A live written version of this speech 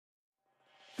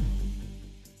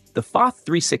The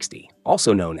Fath-360,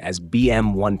 also known as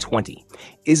BM-120,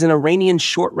 is an Iranian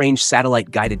short-range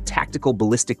satellite-guided tactical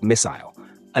ballistic missile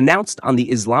announced on the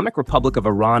Islamic Republic of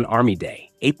Iran Army Day,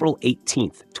 April 18,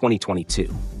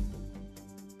 2022.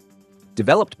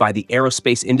 Developed by the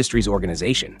Aerospace Industries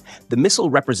Organization, the missile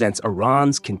represents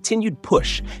Iran's continued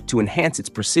push to enhance its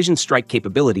precision strike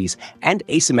capabilities and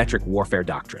asymmetric warfare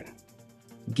doctrine.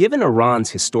 Given Iran's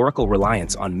historical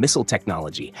reliance on missile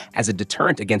technology as a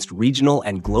deterrent against regional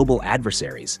and global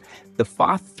adversaries, the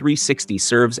Fath-360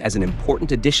 serves as an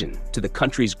important addition to the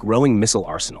country's growing missile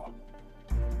arsenal.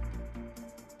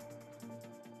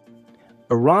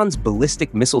 Iran's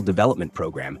ballistic missile development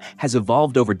program has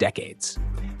evolved over decades,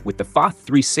 with the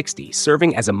Fath-360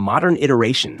 serving as a modern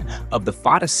iteration of the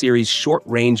Fateh series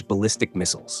short-range ballistic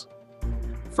missiles.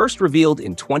 First revealed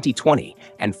in 2020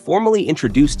 and formally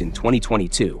introduced in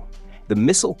 2022, the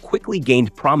missile quickly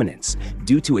gained prominence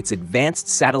due to its advanced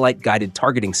satellite-guided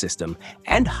targeting system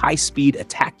and high-speed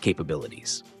attack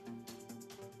capabilities.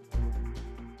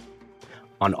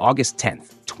 On August 10,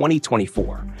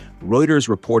 2024, Reuters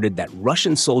reported that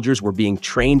Russian soldiers were being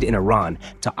trained in Iran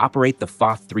to operate the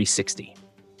Fath-360.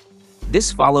 This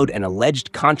followed an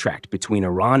alleged contract between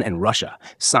Iran and Russia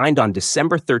signed on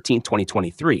December 13,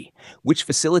 2023, which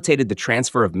facilitated the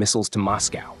transfer of missiles to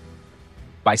Moscow.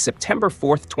 By September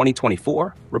 4,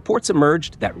 2024, reports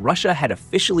emerged that Russia had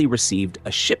officially received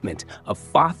a shipment of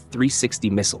Fath-360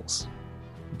 missiles.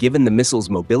 Given the missile's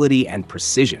mobility and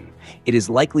precision, it is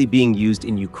likely being used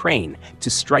in Ukraine to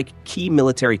strike key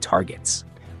military targets,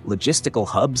 logistical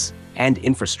hubs, and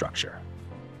infrastructure.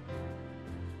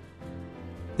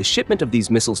 The shipment of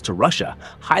these missiles to Russia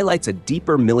highlights a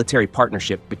deeper military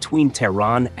partnership between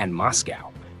Tehran and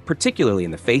Moscow, particularly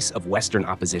in the face of Western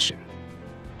opposition.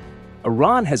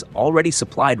 Iran has already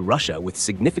supplied Russia with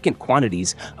significant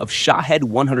quantities of Shahed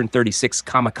 136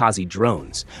 kamikaze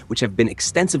drones, which have been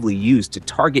extensively used to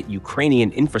target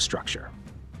Ukrainian infrastructure.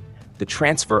 The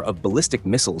transfer of ballistic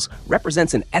missiles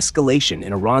represents an escalation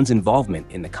in Iran's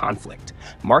involvement in the conflict,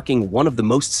 marking one of the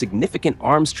most significant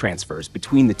arms transfers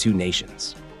between the two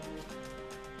nations.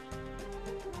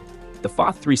 The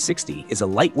Fath-360 is a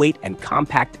lightweight and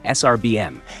compact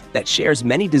SRBM that shares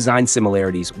many design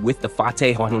similarities with the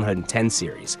Fateh 110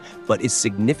 series, but is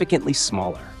significantly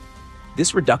smaller.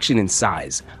 This reduction in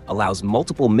size allows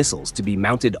multiple missiles to be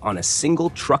mounted on a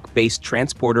single truck-based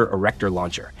transporter erector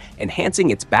launcher, enhancing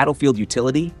its battlefield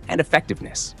utility and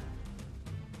effectiveness.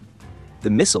 The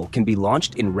missile can be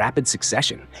launched in rapid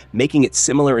succession, making it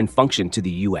similar in function to the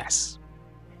U.S.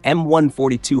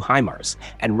 M142 HIMARS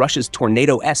and Russia's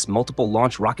Tornado-S multiple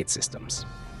launch rocket systems.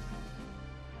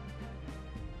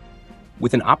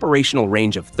 With an operational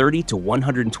range of 30 to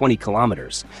 120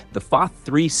 kilometers, the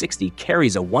Fath-360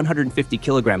 carries a 150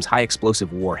 kilograms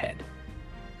high-explosive warhead.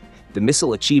 The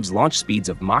missile achieves launch speeds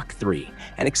of Mach 3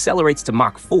 and accelerates to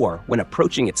Mach 4 when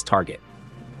approaching its target.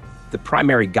 The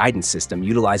primary guidance system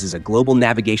utilizes a global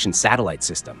navigation satellite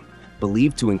system,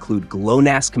 believed to include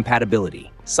GLONASS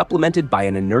compatibility, supplemented by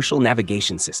an inertial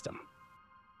navigation system.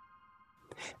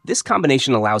 This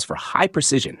combination allows for high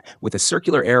precision with a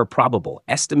circular error probable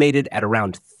estimated at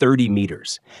around 30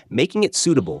 meters, making it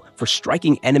suitable for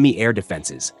striking enemy air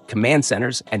defenses, command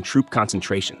centers, and troop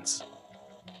concentrations.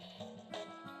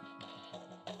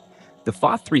 The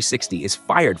Fath-360 is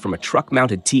fired from a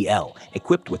truck-mounted TL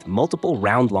equipped with multiple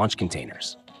round launch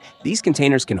containers. These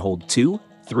containers can hold 2,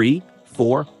 3,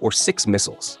 4, or 6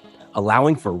 missiles,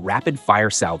 allowing for rapid-fire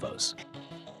salvos.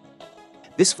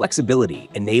 This flexibility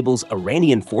enables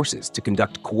Iranian forces to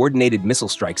conduct coordinated missile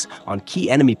strikes on key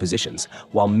enemy positions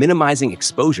while minimizing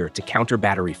exposure to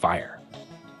counter-battery fire.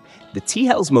 The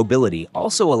TL's mobility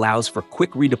also allows for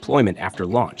quick redeployment after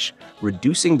launch,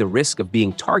 reducing the risk of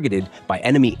being targeted by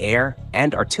enemy air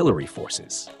and artillery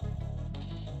forces.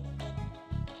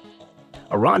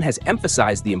 Iran has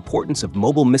emphasized the importance of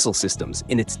mobile missile systems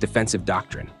in its defensive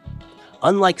doctrine.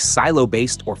 Unlike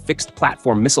silo-based or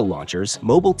fixed-platform missile launchers,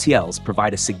 mobile TLs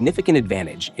provide a significant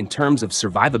advantage in terms of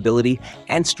survivability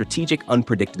and strategic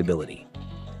unpredictability.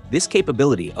 This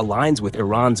capability aligns with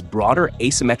Iran's broader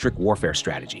asymmetric warfare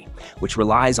strategy, which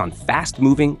relies on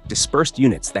fast-moving, dispersed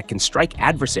units that can strike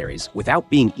adversaries without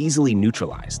being easily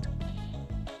neutralized.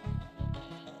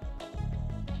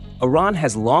 Iran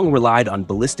has long relied on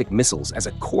ballistic missiles as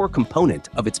a core component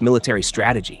of its military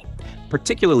strategy,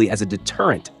 particularly as a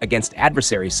deterrent against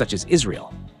adversaries such as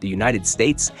Israel, the United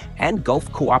States, and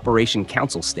Gulf Cooperation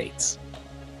Council states.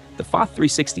 The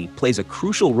Fath-360 plays a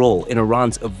crucial role in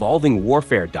Iran's evolving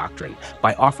warfare doctrine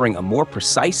by offering a more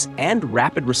precise and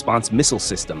rapid response missile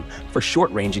system for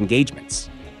short-range engagements.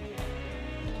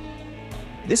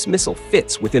 This missile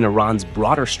fits within Iran's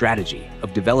broader strategy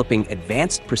of developing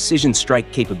advanced precision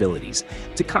strike capabilities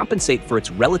to compensate for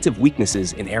its relative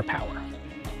weaknesses in air power.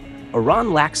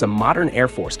 Iran lacks a modern air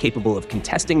force capable of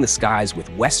contesting the skies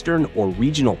with Western or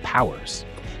regional powers,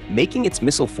 making its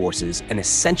missile forces an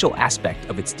essential aspect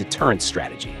of its deterrence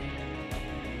strategy.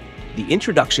 The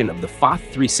introduction of the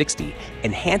Fath-360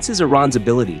 enhances Iran's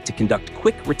ability to conduct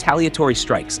quick retaliatory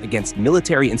strikes against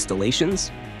military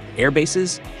installations, air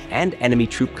bases, and enemy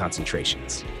troop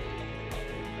concentrations.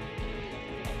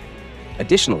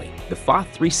 Additionally, the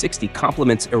Fath-360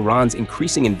 complements Iran's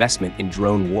increasing investment in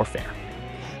drone warfare.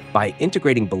 By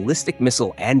integrating ballistic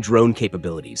missile and drone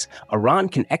capabilities, Iran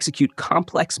can execute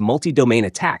complex multi-domain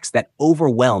attacks that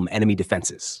overwhelm enemy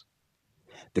defenses.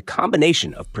 The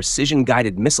combination of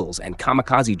precision-guided missiles and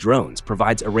kamikaze drones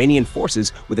provides Iranian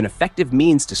forces with an effective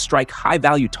means to strike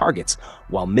high-value targets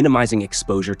while minimizing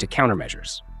exposure to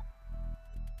countermeasures.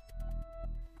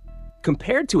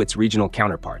 Compared to its regional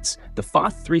counterparts, the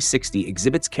Fath-360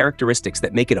 exhibits characteristics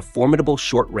that make it a formidable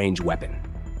short-range weapon.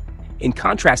 In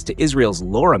contrast to Israel's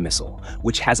LoRa missile,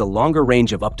 which has a longer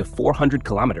range of up to 400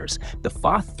 kilometers, the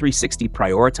Fath-360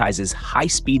 prioritizes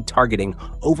high-speed targeting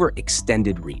over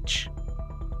extended reach.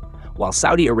 While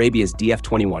Saudi Arabia's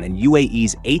DF-21 and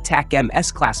UAE's ATAC-M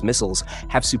S-class missiles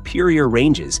have superior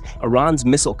ranges, Iran's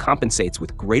missile compensates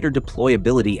with greater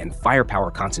deployability and firepower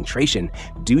concentration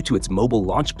due to its mobile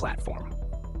launch platform.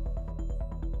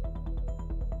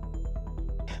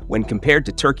 When compared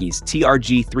to Turkey's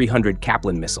TRG-300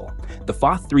 Kaplan missile, the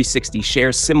Fath-360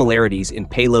 shares similarities in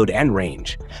payload and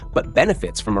range, but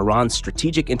benefits from Iran's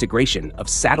strategic integration of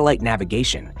satellite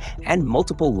navigation and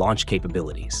multiple launch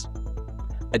capabilities.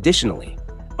 Additionally,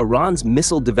 Iran's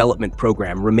missile development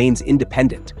program remains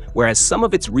independent, whereas some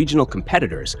of its regional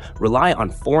competitors rely on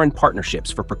foreign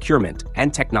partnerships for procurement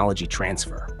and technology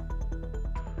transfer.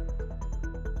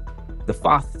 The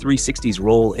Fath-360's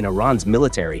role in Iran's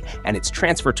military and its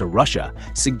transfer to Russia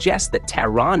suggests that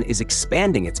Tehran is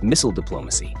expanding its missile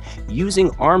diplomacy,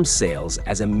 using arms sales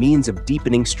as a means of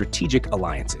deepening strategic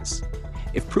alliances.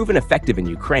 If proven effective in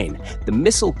Ukraine, the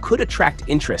missile could attract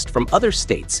interest from other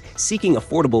states seeking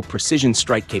affordable precision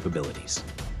strike capabilities.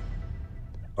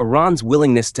 Iran's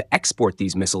willingness to export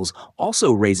these missiles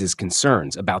also raises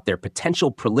concerns about their potential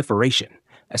proliferation,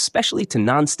 especially to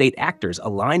non-state actors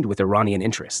aligned with Iranian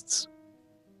interests.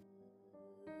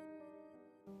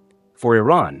 For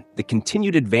Iran, the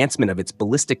continued advancement of its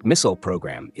ballistic missile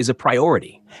program is a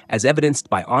priority, as evidenced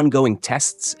by ongoing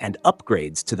tests and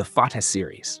upgrades to the Fateh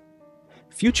series.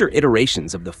 Future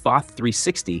iterations of the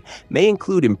Fath-360 may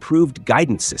include improved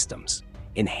guidance systems,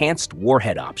 enhanced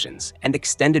warhead options, and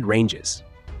extended ranges.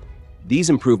 These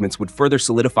improvements would further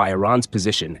solidify Iran's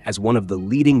position as one of the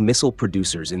leading missile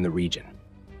producers in the region.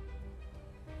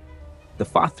 The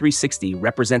Fath-360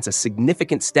 represents a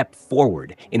significant step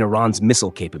forward in Iran's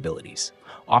missile capabilities,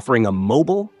 offering a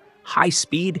mobile,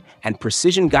 high-speed, and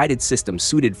precision-guided system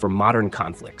suited for modern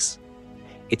conflicts.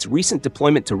 Its recent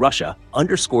deployment to Russia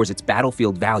underscores its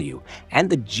battlefield value and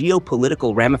the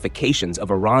geopolitical ramifications of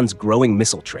Iran's growing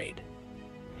missile trade.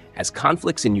 As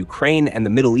conflicts in Ukraine and the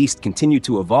Middle East continue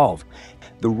to evolve,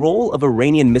 the role of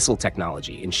Iranian missile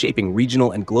technology in shaping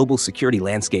regional and global security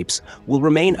landscapes will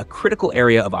remain a critical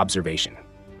area of observation.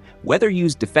 Whether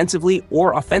used defensively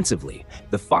or offensively,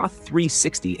 the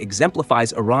Fath-360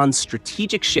 exemplifies Iran's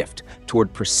strategic shift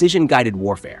toward precision-guided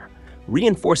warfare,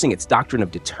 reinforcing its doctrine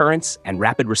of deterrence and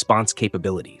rapid response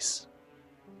capabilities.